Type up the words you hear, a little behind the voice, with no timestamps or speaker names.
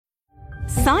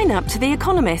Sign up to The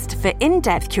Economist for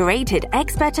in-depth curated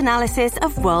expert analysis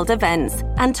of world events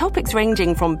and topics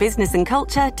ranging from business and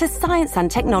culture to science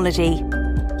and technology.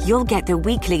 You'll get the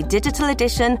weekly digital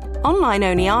edition,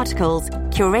 online-only articles,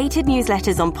 curated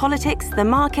newsletters on politics, the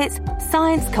markets,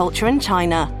 science, culture and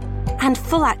China, and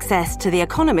full access to The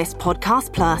Economist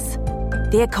Podcast Plus.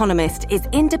 The Economist is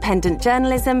independent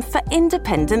journalism for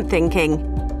independent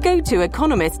thinking. Go to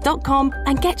economist.com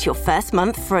and get your first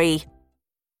month free.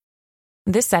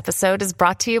 This episode is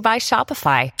brought to you by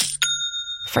Shopify.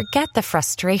 Forget the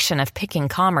frustration of picking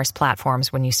commerce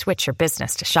platforms when you switch your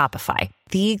business to Shopify,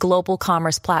 the global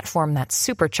commerce platform that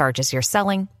supercharges your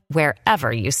selling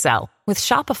wherever you sell. With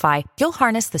Shopify, you'll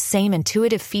harness the same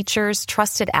intuitive features,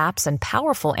 trusted apps, and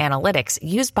powerful analytics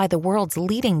used by the world's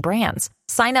leading brands.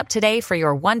 Sign up today for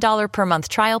your $1 per month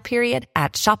trial period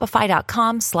at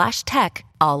shopify.com/tech,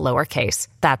 all lowercase.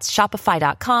 That's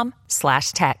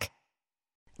shopify.com/tech.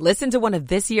 Listen to one of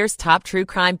this year's top true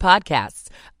crime podcasts.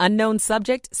 Unknown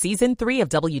Subject, Season 3 of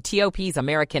WTOP's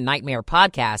American Nightmare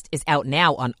podcast is out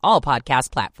now on all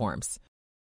podcast platforms.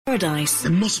 Paradise.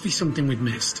 There must be something we've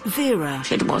missed. Vera.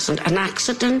 It wasn't an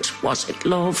accident, was it,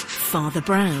 love? Father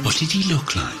Brown. What did he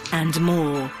look like? And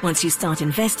more. Once you start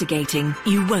investigating,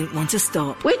 you won't want to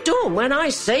stop. We're done when I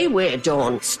say we're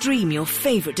done. Stream your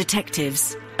favourite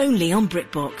detectives. Only on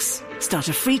BritBox. Start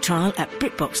a free trial at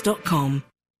BritBox.com.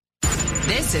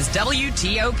 This is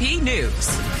WTOP News.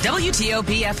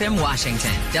 WTOP FM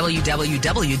Washington.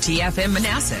 WWWT-FM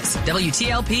Manassas.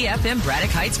 WTLP FM Braddock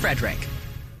Heights, Frederick.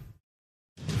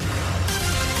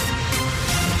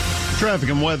 Traffic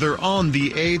and weather on the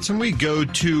 8th, and we go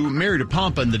to Mary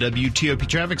DePompa in the WTOP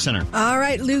Traffic Center. All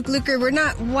right, Luke Luker, we're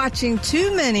not watching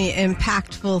too many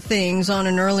impactful things on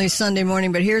an early Sunday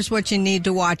morning, but here's what you need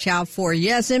to watch out for.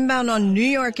 Yes, inbound on New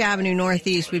York Avenue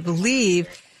Northeast, we believe.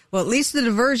 Well, at least the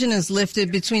diversion is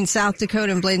lifted between South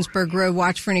Dakota and Bladensburg Road.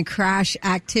 Watch for any crash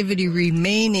activity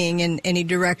remaining in any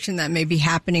direction that may be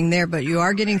happening there, but you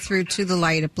are getting through to the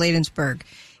light at Bladensburg.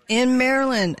 In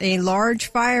Maryland, a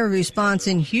large fire response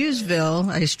in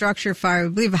Hughesville, a structure fire, I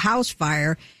believe a house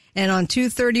fire, and on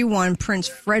 231 Prince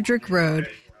Frederick Road.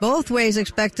 Both ways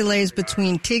expect delays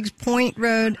between Tiggs Point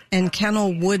Road and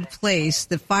Kennelwood Place.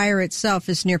 The fire itself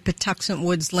is near Patuxent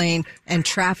Woods Lane, and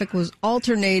traffic was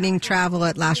alternating travel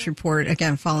at last report,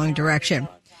 again, following direction.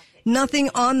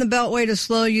 Nothing on the Beltway to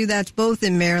slow you. That's both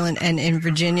in Maryland and in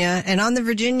Virginia. And on the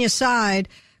Virginia side,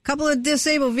 a couple of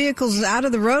disabled vehicles out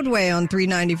of the roadway on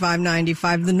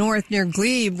 395-95. The north near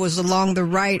Glebe was along the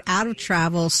right, out of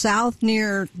travel. South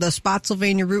near the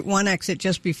Spotsylvania Route 1 exit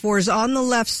just before is on the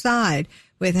left side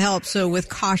with help, so with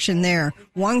caution there.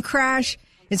 One crash,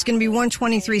 it's going to be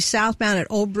 123 southbound at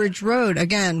Old Bridge Road.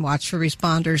 Again, watch for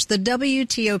responders. The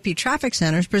WTOP Traffic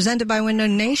Center is presented by Window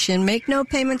Nation. Make no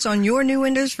payments on your new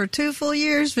windows for 2 full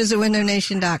years. Visit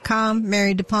windownation.com.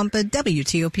 Mary DePompa,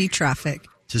 WTOP Traffic.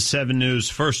 To 7 News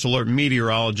First Alert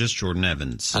meteorologist Jordan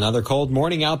Evans. Another cold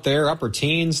morning out there, upper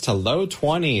teens to low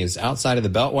 20s outside of the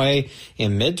Beltway,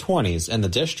 in mid-20s in the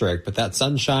district. But that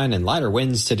sunshine and lighter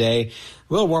winds today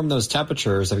will warm those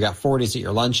temperatures. I've got 40s at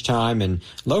your lunchtime and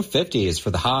low 50s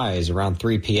for the highs around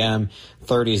 3 p.m.,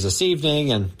 30s this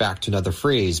evening, and back to another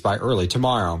freeze by early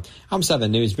tomorrow. I'm 7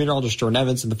 News meteorologist Jordan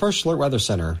Evans in the First Alert Weather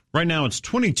Center. Right now it's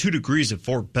 22 degrees at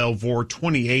Fort Belvoir,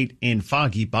 28 in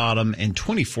Foggy Bottom, and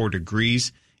 24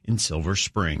 degrees in Silver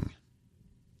Spring.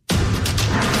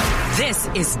 This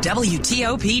is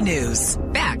WTOP News.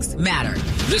 Facts matter.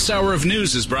 This hour of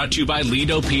news is brought to you by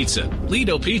Lido Pizza.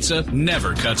 Lido Pizza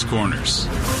never cuts corners.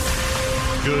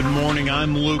 Good morning,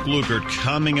 I'm Luke Luker.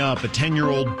 Coming up, a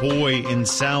 10-year-old boy in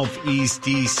southeast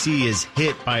D.C. is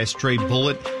hit by a stray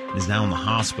bullet and is now in the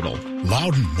hospital.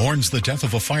 Loudon mourns the death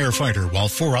of a firefighter while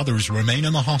 4 others remain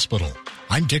in the hospital.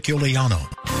 I'm Dick Iuliano.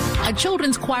 A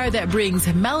children's choir that brings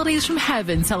melodies from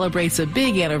heaven celebrates a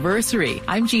big anniversary.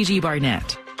 I'm Gigi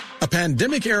Barnett. A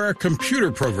pandemic-era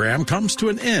computer program comes to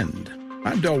an end.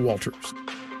 I'm Del Walters.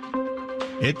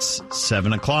 It's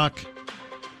 7 o'clock.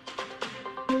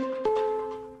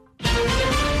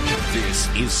 This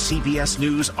is CBS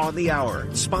News on the Hour,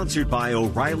 sponsored by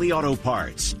O'Reilly Auto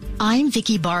Parts. I'm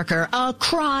Vicki Barker. A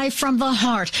cry from the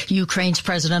heart. Ukraine's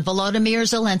President Volodymyr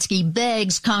Zelensky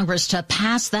begs Congress to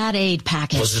pass that aid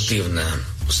package.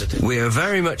 We are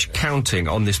very much counting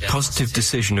on this positive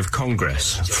decision of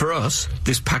Congress. For us,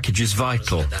 this package is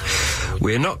vital.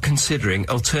 We are not considering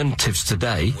alternatives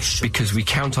today because we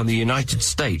count on the United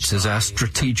States as our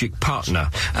strategic partner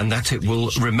and that it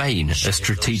will remain a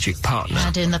strategic partner.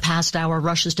 And in the past hour,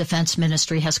 Russia's defense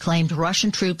ministry has claimed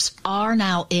Russian troops are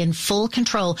now in full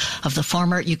control of the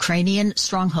former Ukrainian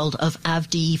stronghold of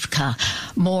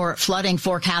Avdiivka. More flooding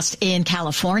forecast in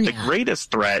California. The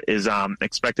greatest threat is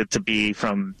expected to be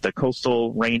from the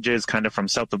coastal ranges, kind of from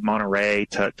south of Monterey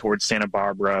towards Santa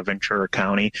Barbara, Ventura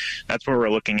County. That's where we're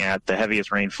looking at the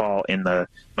heaviest rainfall in the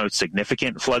most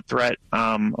significant flood threat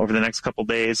over the next couple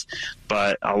days.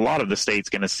 But a lot of the state's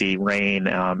going to see rain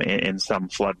and some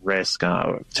flood risk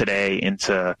today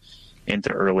into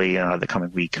early the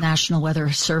coming week. National Weather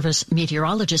Service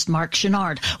meteorologist Mark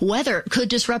Chenard. Weather could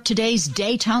disrupt today's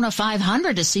Daytona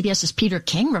 500 as CBS's Peter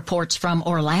King reports from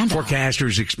Orlando.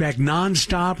 Forecasters expect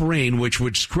nonstop rain, which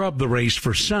would scrub the race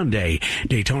for Sunday.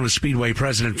 Daytona Speedway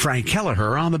President Frank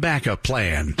Kelleher on the backup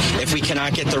plan. If we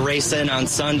cannot get the race in on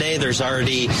Sunday, there's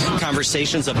already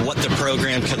conversations of what the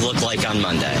program could look like on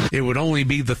Monday. It would only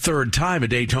be the third time a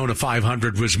Daytona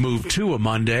 500 was moved to a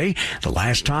Monday. The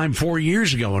last time 4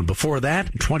 years ago, and before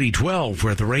that, 2012,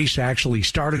 where the race actually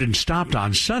started and stopped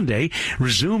on Sunday,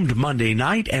 resumed Monday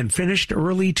night, and finished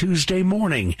early Tuesday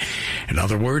morning. In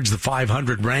other words, the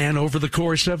 500 ran over the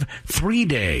course of 3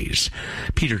 days.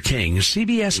 Peter King,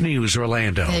 CBS News,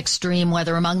 Orlando. Extreme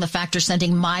weather among the factors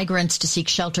sending migrants to seek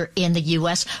shelter in the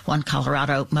U.S. One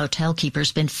Colorado motel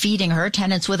keeper's been feeding her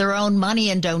tenants with her own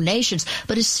money and donations,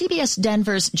 but as CBS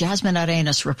Denver's Jasmine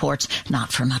Arenas reports,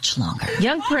 not for much longer.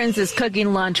 Young Prince is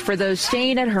cooking lunch for those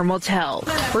staying at her motel.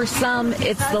 For some,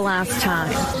 it's the last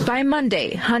time. By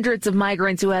Monday, hundreds of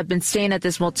migrants who have been staying at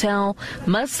this motel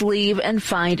must leave and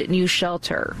find new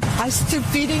shelter. I still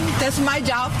feeding. That's my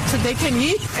job, so they can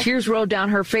eat. Tears rolled down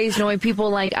her face knowing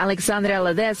people like Alexandra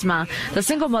Ledesma, the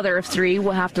single mother of 3,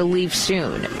 will have to leave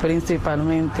soon.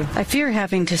 I fear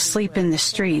having to sleep in the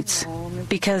streets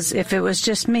because if it was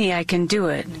just me, I can do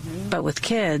it. But with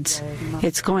kids,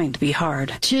 it's going to be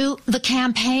hard. To the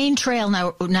campaign trail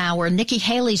now where Nikki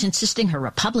Haley's insisting her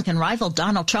Republican rival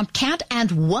Donald Trump can't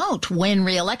and won't win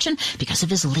re-election because of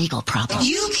his legal problems.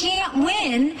 You can't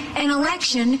win an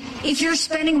election if you're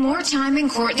spending more time in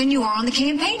court than you are on the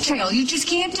campaign trail. You just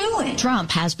can't do it.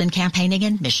 Trump has been campaigning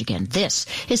in Michigan. This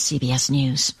is CBS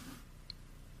News.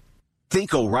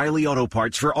 Think O'Reilly Auto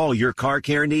Parts for all your car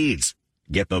care needs.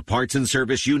 Get the parts and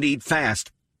service you need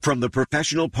fast from the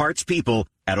professional parts people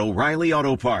at O'Reilly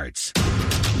Auto Parts.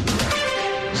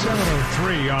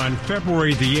 7:03 on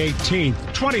February the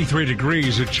 18th. 23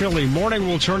 degrees. A chilly morning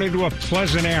will turn into a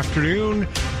pleasant afternoon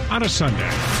on a Sunday.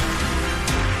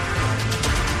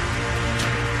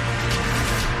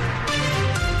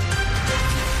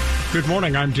 Good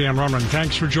morning. I'm Dan Rumran.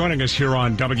 Thanks for joining us here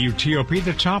on WTOP.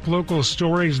 The top local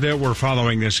stories that we're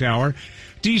following this hour.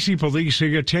 D.C. police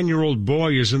say a 10-year-old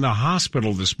boy is in the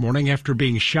hospital this morning after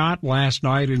being shot last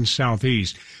night in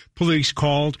Southeast. Police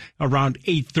called around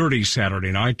 8:30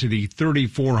 Saturday night to the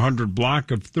 3400 block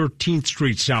of 13th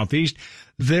Street Southeast.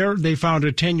 There, they found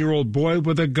a 10-year-old boy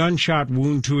with a gunshot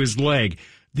wound to his leg.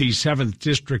 The 7th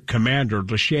District Commander,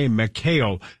 Lachey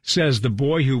McHale, says the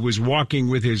boy who was walking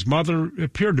with his mother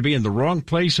appeared to be in the wrong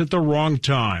place at the wrong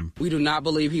time. We do not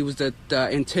believe he was the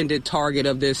intended target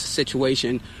of this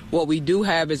situation. What we do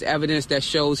have is evidence that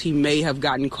shows he may have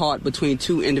gotten caught between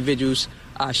two individuals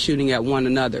shooting at one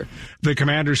another. The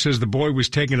commander says the boy was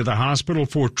taken to the hospital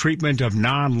for treatment of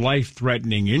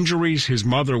non-life-threatening injuries. His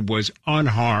mother was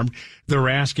unharmed. They're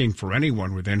asking for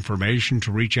anyone with information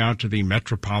to reach out to the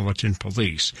Metropolitan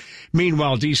Police.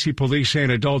 Meanwhile, D.C. police say an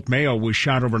adult male was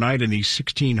shot overnight in the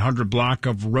 1600 block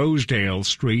of Rosedale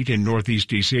Street in Northeast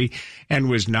D.C. and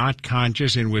was not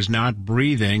conscious and was not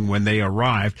breathing when they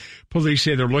arrived. Police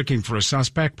say they're looking for a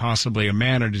suspect, possibly a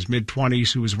man in his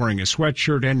mid-20s who was wearing a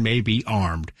sweatshirt and may be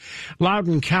armed.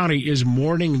 Loudoun County is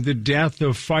mourning the death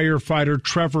of firefighter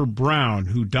Trevor Brown,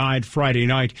 who died Friday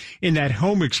night in that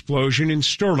home explosion in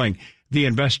Sterling. The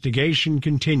investigation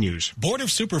continues. Board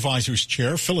of Supervisors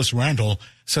Chair Phyllis Randall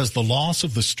says the loss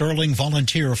of the Sterling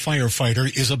volunteer firefighter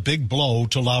is a big blow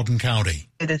to Loudoun County.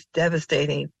 It is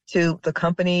devastating to the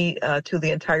company, to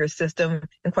the entire system,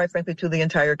 and quite frankly, to the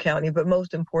entire county, but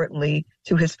most importantly,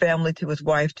 to his family, to his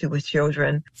wife, to his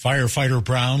children. Firefighter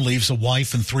Brown leaves a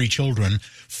wife and 3 children.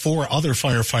 4 other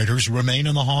firefighters remain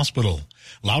in the hospital.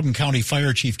 Loudoun County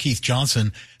Fire Chief Keith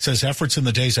Johnson says efforts in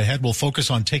the days ahead will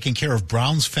focus on taking care of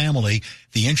Brown's family,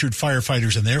 the injured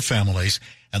firefighters and their families,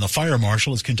 and the fire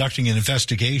marshal is conducting an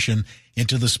investigation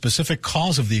into the specific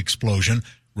cause of the explosion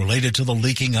related to the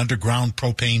leaking underground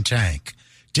propane tank.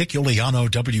 Dick Iuliano,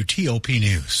 WTOP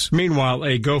News. Meanwhile,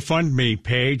 a GoFundMe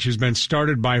page has been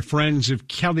started by friends of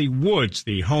Kelly Woods,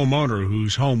 the homeowner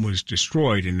whose home was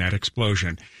destroyed in that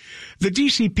explosion. The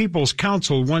D.C. People's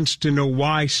Council wants to know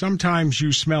why sometimes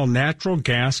you smell natural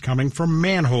gas coming from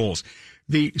manholes.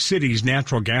 The city's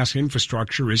natural gas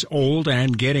infrastructure is old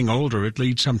and getting older. It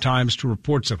leads sometimes to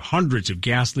reports of hundreds of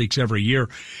gas leaks every year.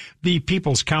 The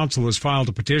People's Council has filed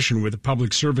a petition with the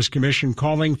Public Service Commission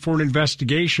calling for an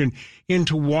investigation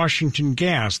into Washington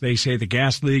Gas. They say the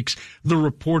gas leaks, the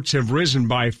reports have risen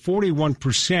by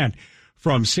 41%.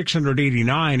 From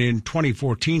 689 in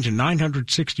 2014 to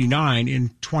 969 in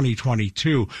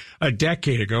 2022. A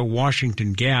decade ago,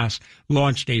 Washington Gas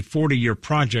launched a 40-year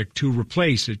project to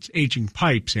replace its aging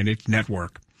pipes in its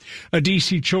network. A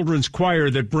D.C. children's choir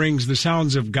that brings the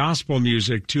sounds of gospel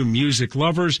music to music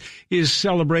lovers is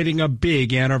celebrating a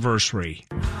big anniversary.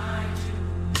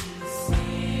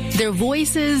 Their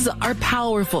voices are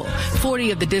powerful.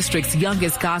 40 of the district's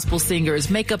youngest gospel singers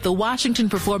make up the Washington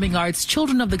Performing Arts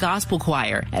Children of the Gospel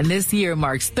Choir, and this year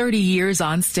marks 30 years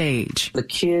on stage. The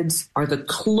kids are the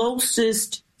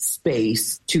closest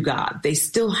space to God. They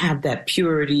still have that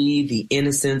purity, the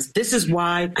innocence. This is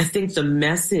why I think the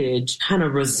message kind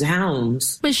of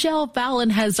resounds. Michelle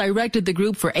Fallon has directed the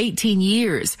group for 18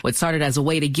 years. What started as a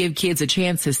way to give kids a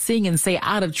chance to sing and stay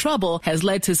out of trouble has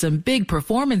led to some big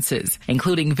performances,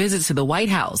 including visits to the White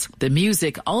House. The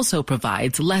music also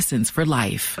provides lessons for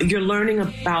life. You're learning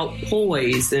about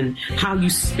poise and how you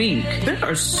speak. There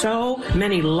are so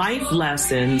many life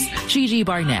lessons. Gigi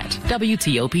Barnett,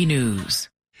 WTOP News.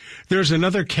 There's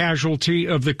another casualty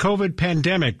of the COVID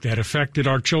pandemic that affected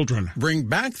our children. Bring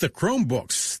back the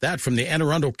Chromebooks. That from the Anne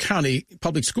Arundel County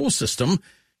public school system.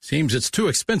 Seems it's too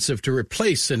expensive to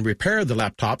replace and repair the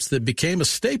laptops that became a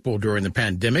staple during the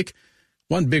pandemic.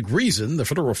 One big reason, the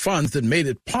federal funds that made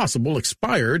it possible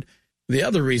expired. The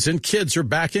other reason, kids are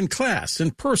back in class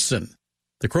in person.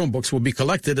 The Chromebooks will be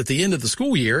collected at the end of the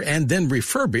school year and then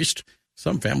refurbished.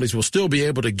 Some families will still be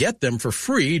able to get them for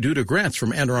free due to grants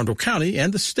from Anne Arundel County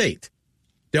and the state.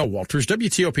 Dale Walters,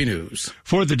 WTOP News.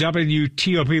 For the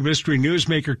WTOP Mystery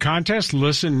Newsmaker Contest,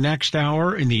 listen next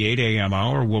hour in the 8 a.m.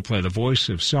 hour. We'll play the voice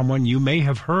of someone you may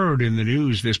have heard in the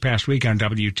news this past week on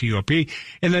WTOP,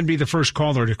 and then be the first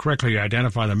caller to correctly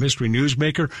identify the Mystery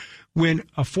Newsmaker. Win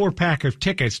a 4-pack of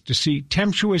tickets to see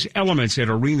Tempestuous Elements at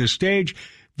Arena Stage.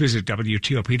 Visit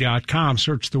WTOP.com,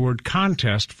 search the word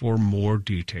contest for more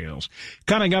details.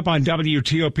 Coming up on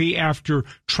WTOP after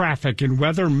traffic and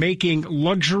weather, making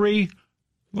luxurious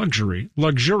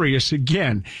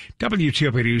again.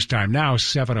 WTOP News Time now,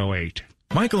 7:08.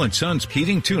 Michael & Son's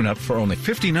heating tune-up for only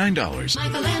 $59.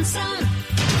 Michael & Son.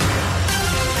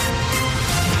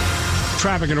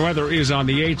 Traffic and weather is on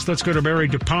the 8th. Let's go to Mary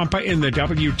DePompa in the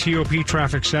WTOP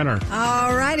Traffic Center.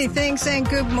 All righty. Thanks, and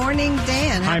good morning,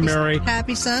 Dan. Hi, Mary.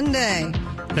 Happy Sunday.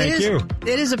 Thank you.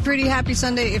 It is a pretty happy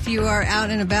Sunday if you are out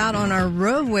and about on our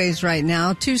roadways right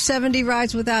now. 270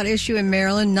 rides without issue in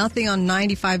Maryland. Nothing on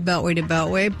 95 Beltway to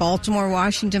Beltway. Baltimore,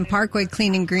 Washington Parkway,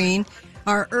 clean and green.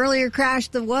 Our earlier crash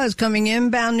that was coming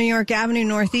inbound New York Avenue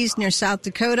Northeast near South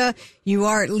Dakota. You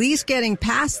are at least getting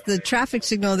past the traffic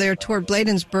signal there toward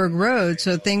Bladensburg Road,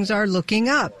 so things are looking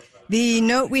up. The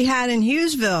note we had in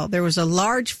Hughesville, there was a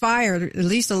large fire, at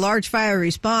least a large fire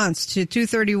response to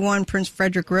 231 Prince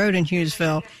Frederick Road in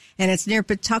Hughesville, and it's near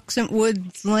Patuxent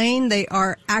Woods Lane. They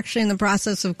are actually in the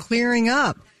process of clearing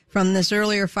up from this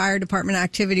earlier fire department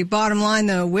activity. Bottom line,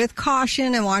 though, with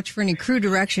caution and watch for any crew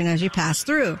direction as you pass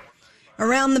through.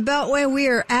 Around the Beltway, we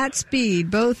are at speed,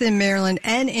 both in Maryland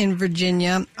and in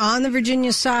Virginia. On the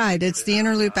Virginia side, it's the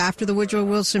inner loop after the Woodrow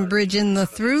Wilson Bridge in the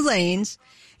through lanes.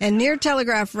 And near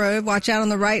Telegraph Road, watch out on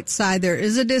the right side. There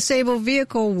is a disabled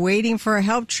vehicle waiting for a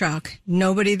help truck.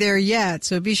 Nobody there yet,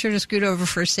 so be sure to scoot over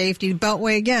for safety.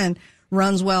 Beltway, again,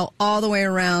 runs well all the way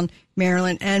around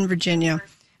Maryland and Virginia.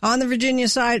 On the Virginia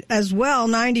side as well,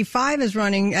 95 is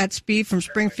running at speed from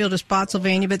Springfield to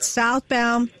Spotsylvania, but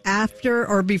southbound after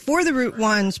or before the Route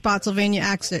 1 Spotsylvania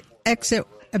exit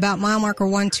about mile marker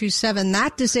 127,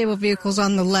 that disabled vehicle's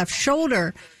on the left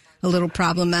shoulder. A little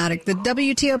problematic. The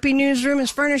WTOP newsroom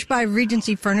is furnished by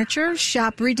Regency Furniture.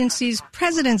 Shop Regency's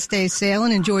President's Day sale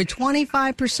and enjoy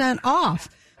 25% off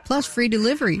plus free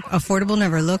delivery. Affordable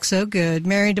never looked so good.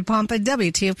 Mary DePompa,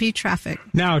 WTOP Traffic.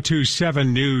 Now to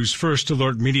 7 News First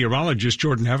Alert meteorologist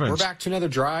Jordan Evans. We're back to another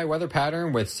dry weather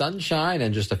pattern with sunshine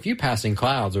and just a few passing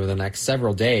clouds over the next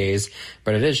several days.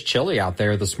 But it is chilly out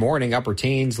there this morning, upper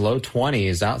teens, low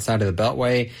 20s outside of the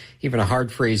Beltway, even a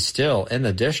hard freeze still in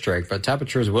the district. But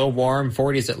temperatures will warm,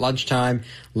 40s at lunchtime,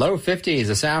 low 50s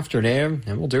this afternoon.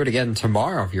 And we'll do it again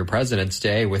tomorrow for your President's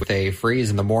Day with a freeze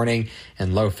in the morning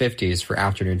and low 50s for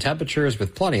afternoon temperatures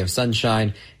with plenty of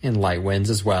sunshine and light winds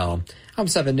as well. I'm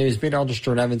 7 News meteorologist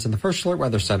Jordan Evans in the First Alert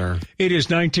Weather Center. It is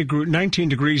 19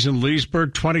 degrees in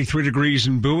Leesburg, 23 degrees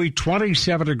in Bowie,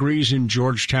 27 degrees in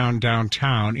Georgetown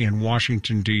downtown in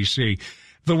Washington, D.C.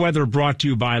 The weather brought to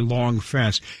you by Long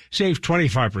Fence. Save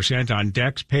 25% on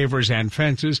decks, pavers, and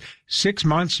fences. 6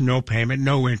 months, no payment,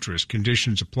 no interest.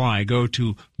 Conditions apply. Go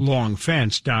to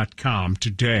longfence.com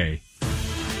today.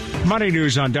 Money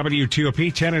news on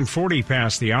WTOP, 10 and 40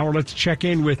 past the hour. Let's check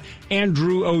in with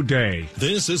Andrew O'Day.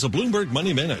 This is a Bloomberg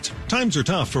Money Minute. Times are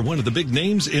tough for one of the big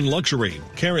names in luxury.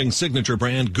 Kering signature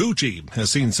brand Gucci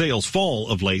has seen sales fall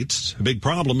of late. A big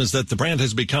problem is that the brand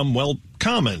has become,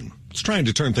 common. It's trying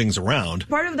to turn things around.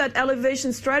 Part of that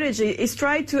elevation strategy is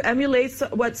try to emulate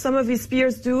what some of his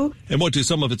peers do. And what do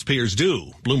some of its peers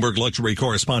do? Bloomberg luxury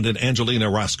correspondent Angelina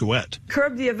Rascouet.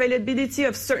 Curb the availability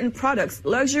of certain products.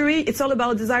 Luxury, it's all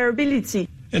about desirability.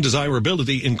 And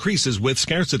desirability increases with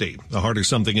scarcity. The harder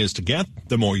something is to get,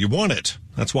 the more you want it.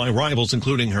 That's why rivals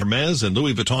including Hermes and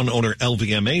Louis Vuitton owner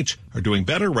LVMH are doing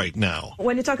better right now.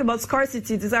 When you talk about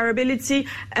scarcity, desirability,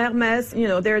 Hermes,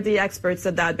 they're the experts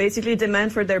at that. Basically,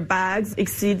 demand for their bags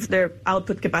exceeds their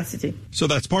output capacity. So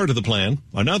that's part of the plan.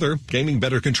 Another, gaining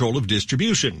better control of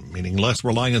distribution, meaning less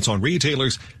reliance on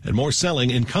retailers and more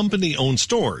selling in company-owned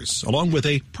stores, along with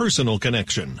a personal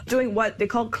connection. Doing what they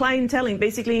call clienteling,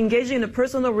 basically engaging in a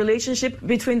personal relationship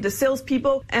between the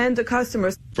salespeople and the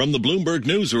customers. From the Bloomberg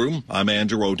Newsroom, I'm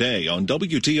Andrew O'Day on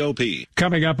WTOP.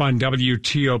 Coming up on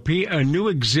WTOP, a new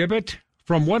exhibit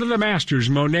from one of the masters,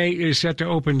 Monet, is set to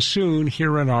open soon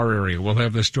here in our area. We'll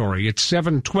have the story. It's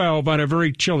 7:12 on a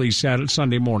very chilly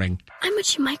Sunday morning. I'm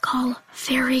what you might call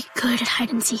very good at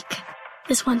hide and seek.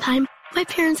 This one time, my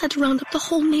parents had to round up the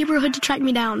whole neighborhood to track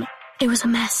me down. It was a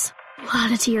mess. A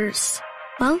lot of tears.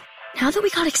 Well, now that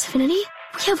we got Xfinity,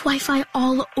 we have Wi-Fi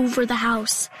all over the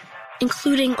house,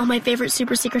 including all my favorite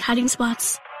super secret hiding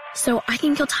spots. So I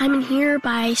can kill time in here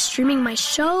by streaming my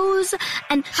shows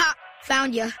and... Ha!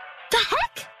 Found you. The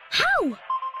heck? How?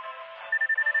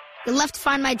 You left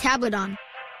Find My tablet on.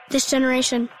 This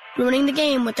generation, ruining the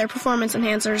game with their performance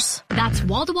enhancers. That's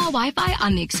wall-to-wall Wi-Fi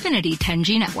on the Xfinity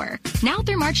 10G network. Now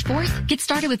through March 4th, get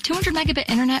started with 200 megabit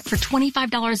internet for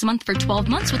 $25 a month for 12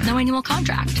 months with no annual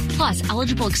contract. Plus,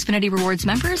 eligible Xfinity Rewards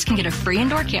members can get a free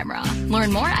indoor camera.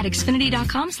 Learn more at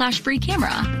xfinity.com/free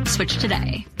camera. Switch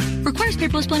today. Requires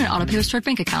paperless plan and auto pay with stored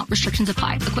bank account. Restrictions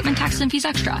apply. Equipment taxes and fees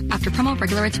extra. After promo,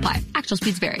 regular rates apply. Actual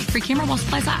speeds vary. Free camera while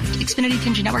supplies last. Xfinity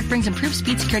 10G network brings improved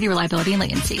speed, security, reliability, and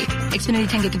latency. Xfinity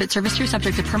 10 gigabit service tier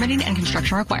subject to permitting and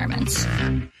construction requirements.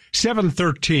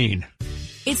 7:13.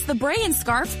 It's the Bray &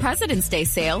 Scarf President's Day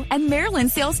sale and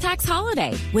Maryland sales tax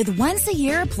holiday with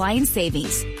once-a-year appliance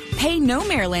savings. Pay no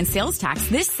Maryland sales tax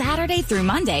this Saturday through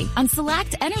Monday on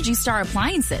select Energy Star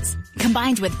appliances,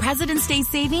 combined with President's Day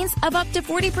savings of up to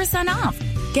 40% off.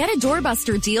 Get a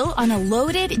doorbuster deal on a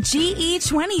loaded GE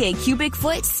 28 cubic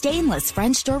foot stainless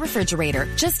French door refrigerator,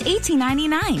 just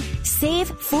 $18.99. Save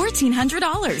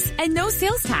 $1,400 and no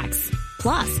sales tax.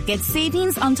 Plus, get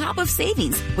savings on top of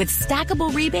savings with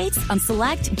stackable rebates on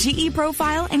select GE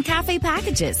Profile and Cafe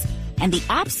packages. And the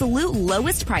absolute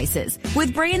lowest prices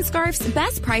with Bray & Scarf's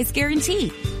best price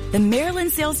guarantee. The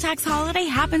Maryland sales tax holiday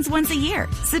happens once a year,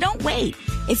 so don't wait.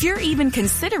 If you're even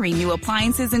considering new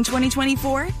appliances in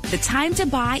 2024, the time to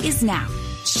buy is now.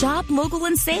 Shop local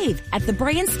and save at the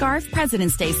Bray & Scarf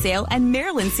President's Day sale and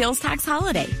Maryland sales tax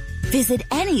holiday. Visit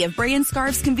any of Bray &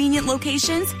 Scarf's convenient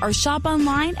locations or shop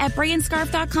online at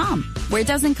brayandscarf.com, where it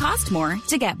doesn't cost more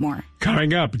to get more.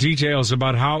 Coming up, details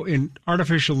about how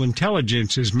artificial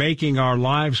intelligence is making our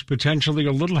lives potentially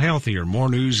a little healthier. More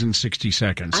news in 60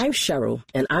 seconds. I'm Cheryl,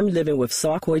 and I'm living with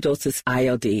sarcoidosis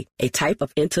ILD, a type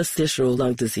of interstitial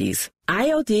lung disease.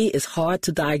 ILD is hard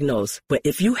to diagnose, but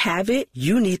if you have it,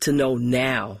 you need to know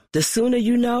now. The sooner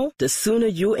you know, the sooner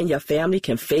you and your family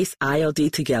can face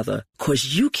ILD together,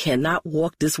 because you cannot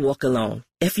walk this walk alone.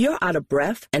 If you're out of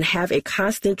breath and have a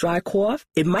constant dry cough,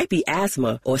 it might be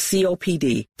asthma or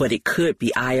COPD, but it could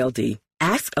be ILD.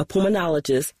 Ask a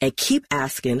pulmonologist and keep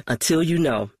asking until you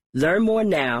know. Learn more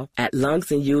now at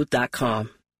lungsandyou.com.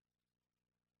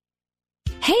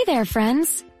 Hey there,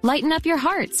 friends. Lighten up your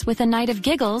hearts with a night of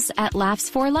giggles at Laughs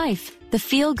for Life, the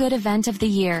feel-good event of the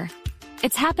year.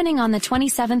 It's happening on the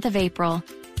 27th of April.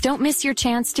 Don't miss your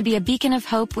chance to be a beacon of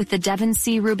hope with the Devin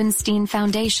C. Rubenstein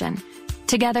Foundation.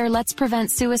 Together, let's prevent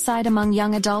suicide among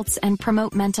young adults and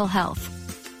promote mental health.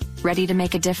 Ready to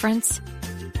make a difference?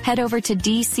 Head over to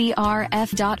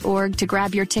dcrf.org to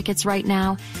grab your tickets right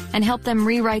now and help them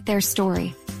rewrite their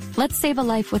story. Let's save a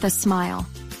life with a smile.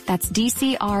 That's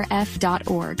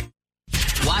dcrf.org.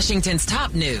 Washington's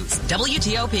top news,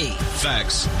 WTOP.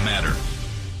 Facts matter.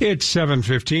 It's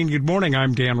 7:15. Good morning.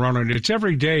 I'm Dan Ronan. It's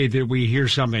every day that we hear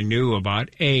something new about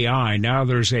AI. Now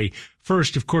there's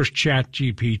first, of course,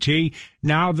 ChatGPT.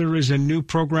 Now there is a new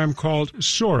program called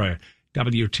Sora.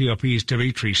 WTOP's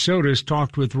Dimitri Sotis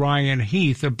talked with Ryan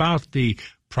Heath about the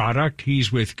product.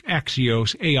 He's with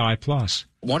Axios AI+.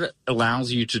 What it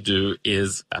allows you to do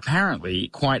is apparently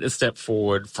quite a step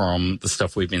forward from the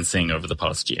stuff we've been seeing over the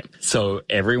past year. So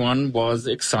everyone was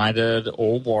excited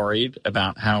or worried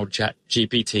about how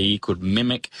ChatGPT could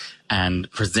mimic and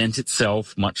present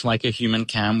itself much like a human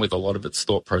can with a lot of its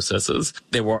thought processes.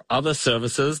 There were other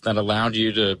services that allowed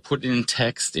you to put in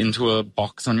text into a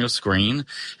box on your screen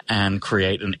and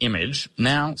create an image.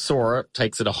 Now Sora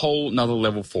takes it a whole nother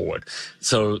level forward.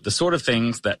 So the sort of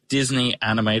things that Disney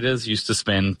animators used to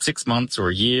spend 6 months or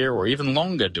a year or even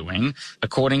longer doing,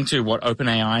 according to what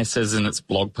OpenAI says in its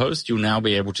blog post, you'll now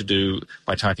be able to do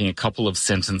by typing a couple of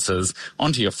sentences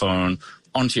onto your phone,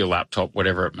 onto your laptop,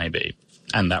 whatever it may be.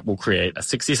 And that will create a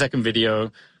 60-second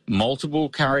video, multiple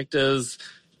characters,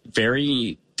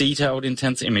 very detailed,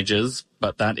 intense images,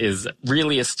 but that is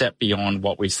really a step beyond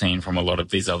what we've seen from a lot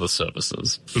of these other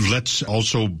services. Let's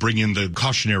also bring in the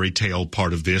cautionary tale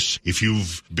part of this. If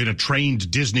you've been a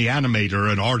trained Disney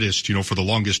animator, an artist, for the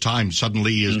longest time,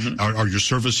 suddenly are your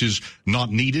services not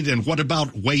needed? And what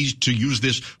about ways to use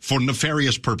this for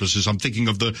nefarious purposes? I'm thinking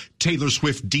of the Taylor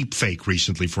Swift deepfake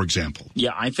recently, for example.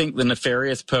 Yeah, I think the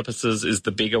nefarious purposes is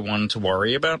the bigger one to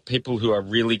worry about. People who are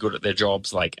really good at their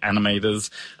jobs, like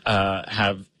animators,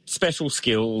 have special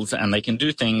skills, and they can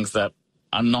do things that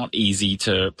are not easy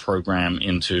to program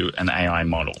into an AI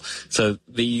model. So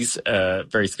these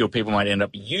very skilled people might end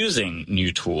up using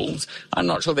new tools. I'm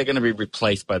not sure they're going to be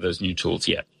replaced by those new tools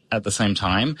yet. At the same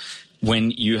time,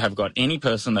 when you have got any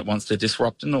person that wants to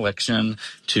disrupt an election,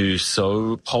 to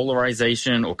sow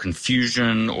polarization or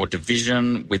confusion or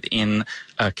division within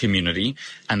a community,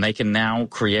 and they can now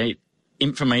create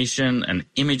information and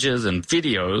images and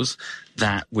videos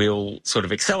that will sort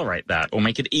of accelerate that or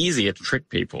make it easier to trick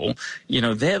people,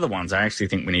 they're the ones I actually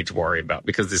think we need to worry about,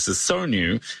 because this is so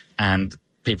new, and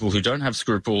people who don't have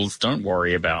scruples don't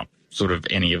worry about sort of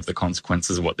any of the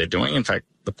consequences of what they're doing. In fact,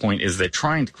 the point is they're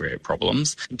trying to create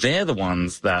problems. They're the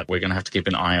ones that we're going to have to keep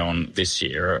an eye on this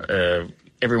year.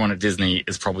 Everyone at Disney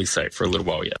is probably safe for a little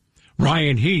while yet.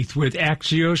 Ryan Heath with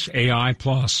Axios AI+.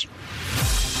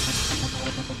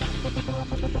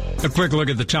 A quick look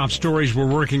at the top stories we're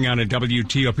working on at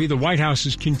WTOP. The White House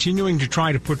is continuing to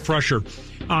try to put pressure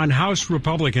on House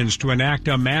Republicans to enact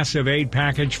a massive aid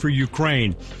package for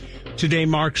Ukraine. Today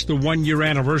marks the one-year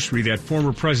anniversary that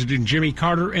former President Jimmy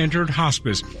Carter entered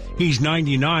hospice. He's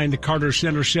 99. The Carter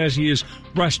Center says he is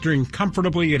resting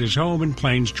comfortably at his home in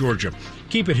Plains, Georgia.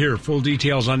 Keep it here. Full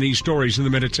details on these stories in the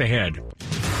minutes ahead.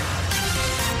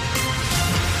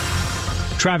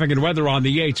 Traffic and weather on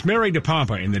the 8th. Mary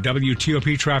DePompa in the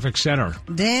WTOP Traffic Center.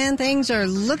 Dan, things are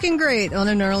looking great on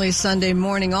an early Sunday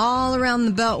morning all around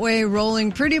the Beltway,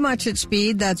 rolling pretty much at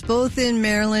speed. That's both in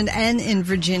Maryland and in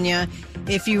Virginia.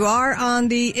 If you are on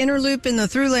the inner loop in the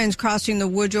through lanes crossing the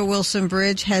Woodrow Wilson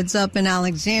Bridge, heads up in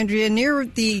Alexandria near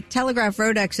the Telegraph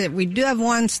Road exit, we do have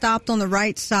one stopped on the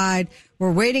right side.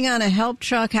 We're waiting on a help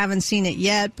truck. Haven't seen it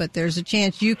yet, but there's a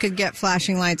chance you could get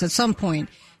flashing lights at some point.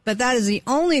 But that is the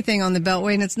only thing on the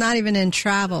Beltway, and it's not even in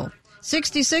travel.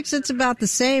 66, it's about the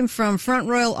same from Front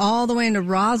Royal all the way into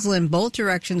Roslyn. Both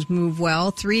directions move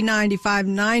well. 395,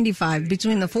 95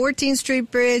 between the 14th Street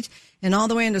Bridge and all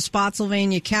the way into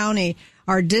Spotsylvania County.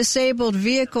 Our disabled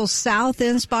vehicle south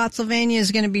in Spotsylvania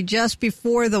is going to be just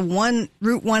before the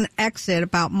Route 1 exit,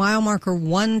 about mile marker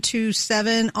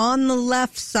 127 on the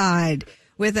left side,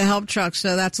 with a help truck.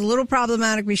 So that's a little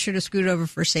problematic. Be sure to scoot over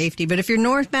for safety. But if you're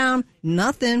northbound,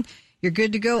 nothing. You're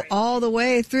good to go all the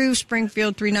way through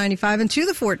Springfield 395 and to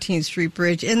the 14th Street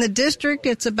Bridge. In the district,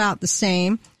 it's about the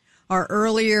same. Our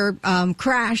earlier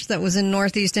crash that was in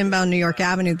northeast inbound New York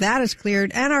Avenue, that is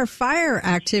cleared. And our fire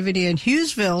activity in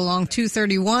Hughesville along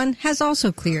 231 has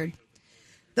also cleared.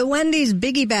 The Wendy's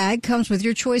Biggie Bag comes with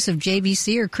your choice of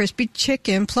JBC or crispy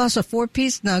chicken, plus a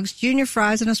 4-piece nugs, junior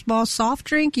fries, and a small soft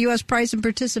drink. U.S. price and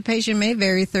participation may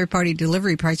vary. Third-party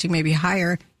delivery pricing may be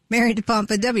higher. Mary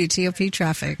DePompa, WTOP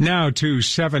Traffic. Now to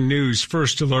 7 News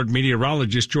First Alert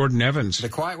meteorologist Jordan Evans. The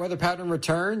quiet weather pattern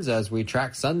returns as we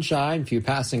track sunshine, few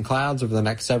passing clouds over the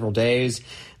next several days,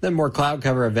 then more cloud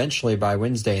cover eventually by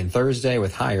Wednesday and Thursday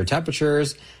with higher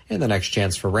temperatures, and the next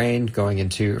chance for rain going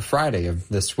into Friday of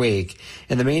this week.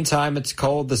 In the meantime, it's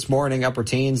cold this morning, upper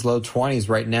teens, low 20s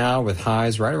right now with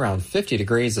highs right around 50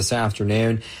 degrees this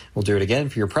afternoon. We'll do it again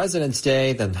for your President's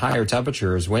Day, then higher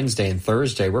temperatures Wednesday and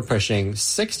Thursday. We're pushing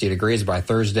 60 degrees by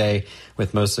Thursday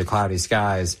with mostly cloudy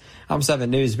skies. I'm 7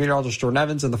 News meteorologist Jordan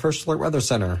Evans in the First Alert Weather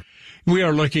Center. We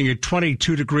are looking at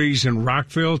 22 degrees in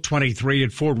Rockville, 23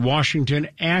 at Fort Washington.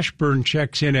 Ashburn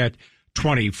checks in at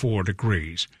 24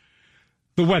 degrees.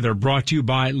 The weather brought to you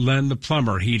by Len the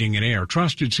Plumber Heating and Air.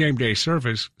 Trusted same-day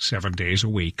service 7 days a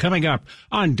week. Coming up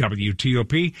on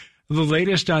WTOP, the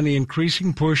latest on the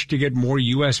increasing push to get more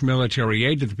U.S. military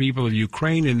aid to the people of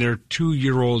Ukraine in their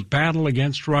 2-year-old battle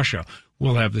against Russia.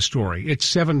 We'll have the story. It's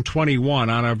 7:21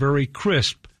 on a very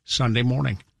crisp Sunday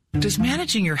morning. Does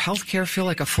managing your health care feel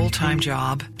like a full-time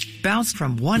job? Bounced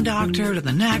from one doctor to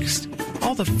the next?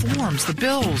 All the forms, the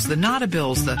bills, the not-a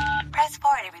bills, the... Press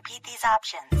 4 to repeat these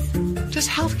options. Does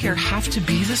healthcare have to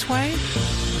be this way?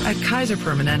 At Kaiser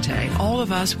Permanente, all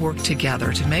of us work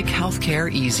together to make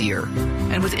healthcare easier.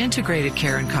 And with integrated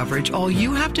care and coverage, all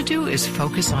you have to do is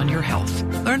focus on your health.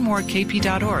 Learn more at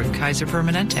kp.org. Kaiser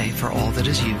Permanente, for all that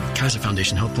is you. Kaiser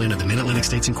Foundation Health Plan of the Mid-Atlantic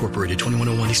States Incorporated,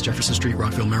 2101 East Jefferson Street,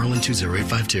 Rockville, Maryland,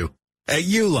 20852. At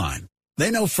Uline,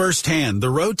 they know firsthand the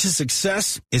road to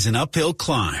success is an uphill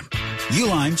climb.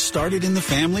 Uline started in the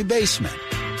family basement,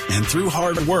 and through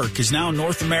hard work is now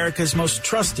North America's most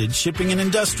trusted shipping and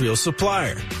industrial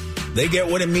supplier. They get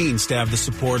what it means to have the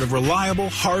support of reliable,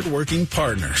 hard-working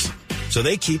partners. So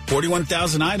they keep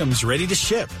 41,000 items ready to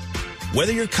ship.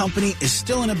 Whether your company is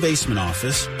still in a basement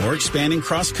office or expanding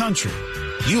cross-country,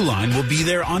 Uline will be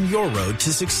there on your road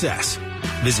to success.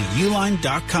 Visit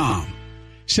uline.com.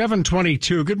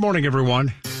 7:22. Good morning,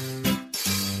 everyone.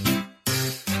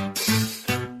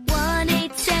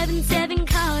 1877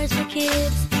 Cars for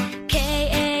Kids.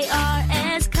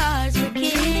 KARS Cars for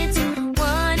Kids.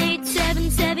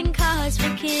 1877 Cars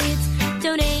for Kids.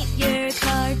 Donate your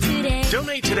car today.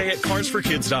 Donate today at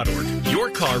carsforkids.org. Your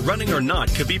car, running or not,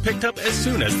 could be picked up as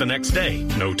soon as the next day.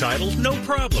 No title, no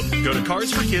problem. Go to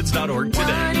carsforkids.org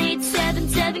today.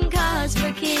 1877 Cars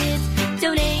for Kids.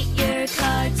 Donate your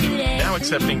car today. Now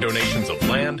accepting donations of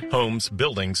land, homes,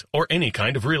 buildings, or any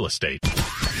kind of real estate.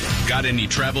 Got any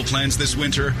travel plans this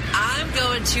winter? I'm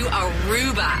going to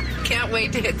Aruba. Can't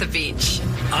wait to hit the beach.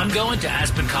 I'm going to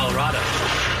Aspen, Colorado.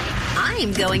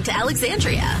 I'm going to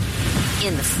Alexandria.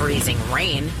 In the freezing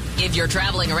rain. If you're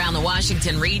traveling around the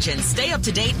Washington region, stay up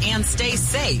to date and stay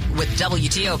safe with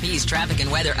WTOP's traffic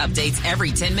and weather updates every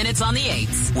 10 minutes on the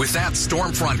 8s. With that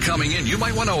storm front coming in, you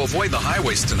might want to avoid the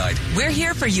highways tonight. We're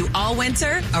here for you all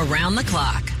winter, around the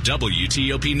clock.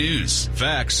 WTOP News.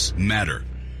 Facts matter.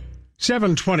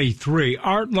 7:23.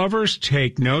 Art lovers,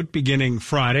 take note. Beginning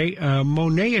Friday, a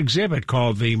Monet exhibit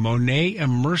called the Monet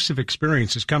Immersive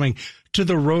Experience is coming to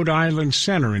the Rhode Island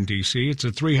Center in D.C. It's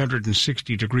a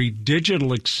 360-degree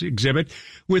digital exhibit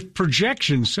with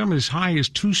projections some as high as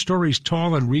 2 stories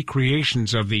tall and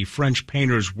recreations of the French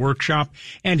painter's workshop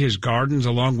and his gardens,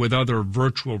 along with other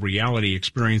virtual reality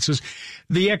experiences.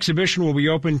 The exhibition will be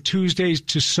open Tuesdays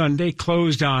to Sunday,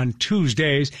 closed on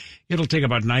Tuesdays. It'll take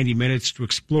about 90 minutes to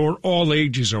explore. All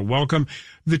ages are welcome.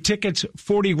 The tickets,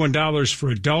 $41 for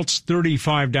adults,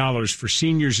 $35 for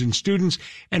seniors and students,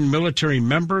 and military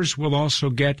members will also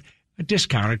get a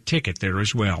discounted ticket there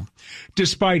as well.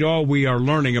 Despite all we are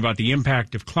learning about the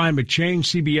impact of climate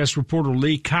change, CBS reporter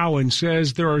Lee Cowan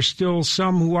says there are still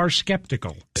some who are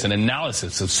skeptical. An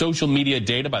analysis of social media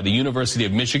data by the University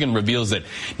of Michigan reveals that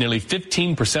nearly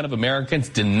 15% of Americans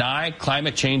deny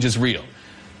climate change is real.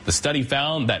 The study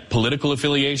found that political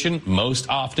affiliation most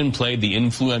often played the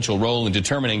influential role in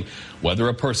determining whether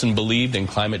a person believed in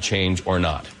climate change or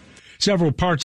not. Several parts